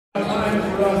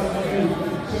time for us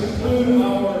to conclude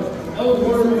our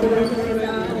award tournament with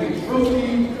a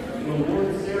trophy and award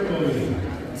ceremony.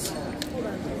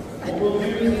 What we'll do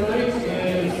tonight is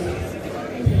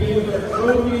begin with our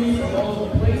trophies of all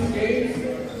the place games,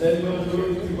 then we'll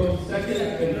move to both second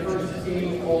and first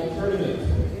team all tournaments.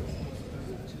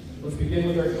 Let's begin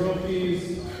with our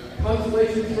trophies.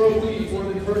 Consolation trophy for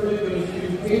the tournament goes to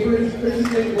Cambridge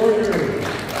Christian Warriors.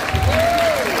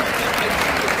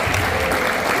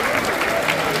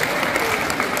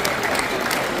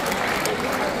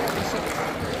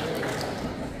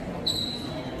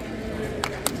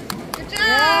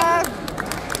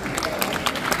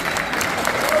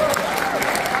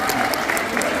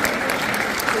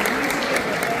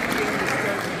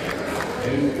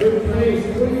 And third place,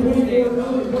 2024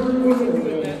 College Warrior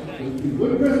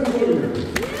Woodcrest Warriors.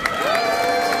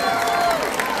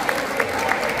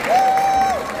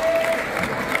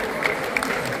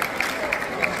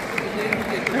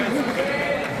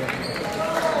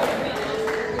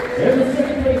 And the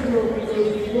second place trophy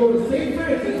goes to St.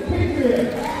 Francis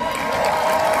Patriots.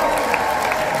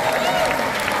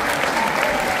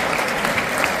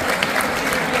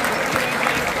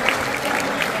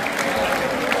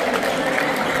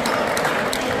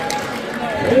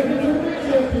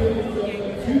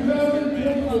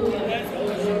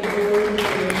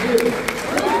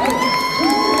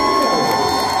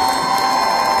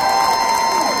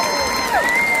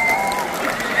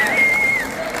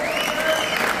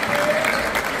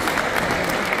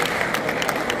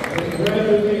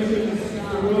 Congratulations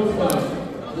to Rosebud.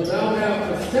 We'll now have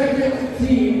a second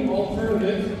team all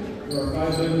tournament for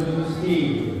our 5 members of this team.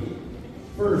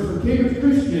 First, from Cambridge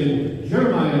Christian,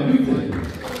 Jeremiah Newton.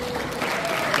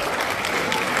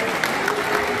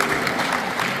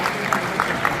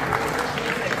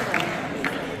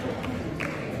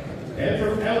 And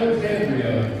from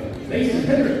Alexandria, Mason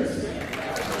Hendricks.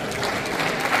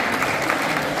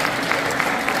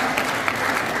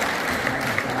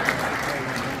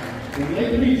 From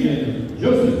Lake Region,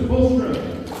 Joseph Bolstrom.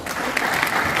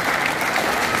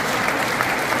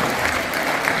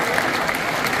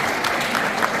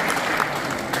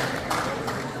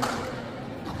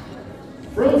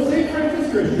 From St.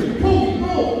 Francis Christian, Kobe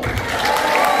Cole.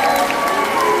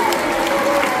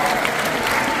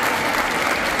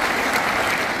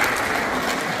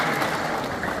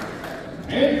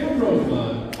 And from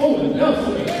Rosemont, Owen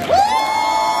Nelson.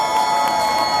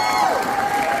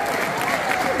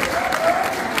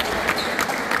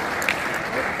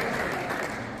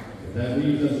 That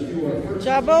leads us to our first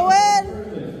job, Owen.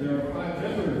 There are 5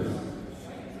 members.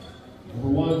 Number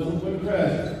 1 from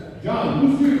Woodcrest,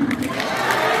 John Lucy.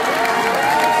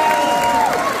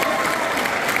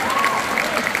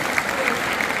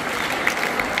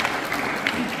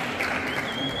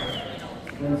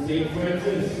 From St.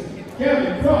 Francis,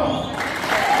 Kevin Cross.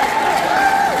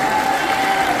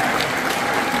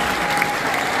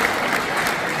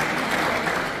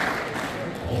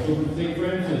 Also from St.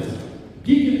 Francis,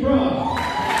 Deacon Brown.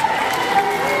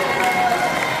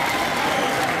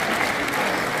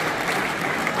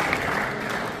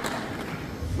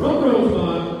 From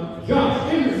Rosemont,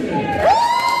 Josh Anderson.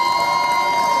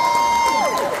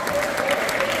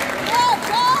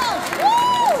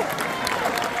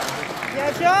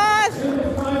 Yeah, Josh! And the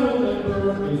final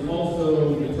member is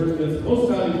also the tournament's most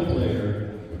valuable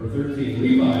player, number 13,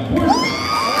 Levi Porter.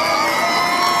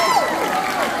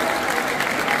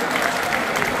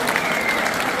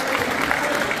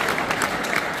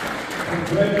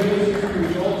 Congratulations to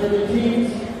the alternate teams.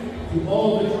 To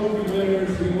all the trophy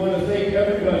winners, we want to thank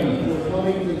everybody for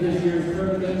coming to this year's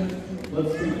tournament.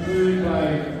 Let's conclude by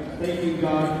thanking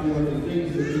God for the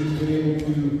things that He's been able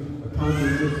to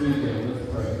accomplish this weekend. Let's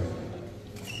pray.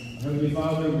 Heavenly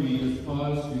Father, we just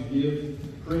pause to give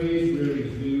praise where it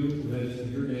is due. That is to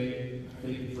your name.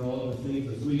 Thank you for all of the things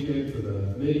this weekend, for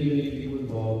the many people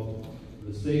involved,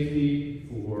 for the safety,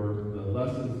 for the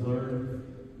lessons learned.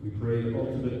 We pray that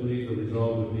ultimately the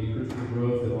result would be Christian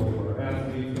growth in all of our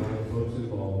athletes and all the folks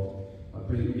involved. I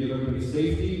pray that you give everybody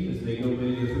safety as they go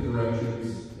many different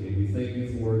directions. And we thank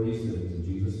you for these things in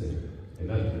Jesus' name.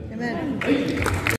 Amen. Amen. Thank you.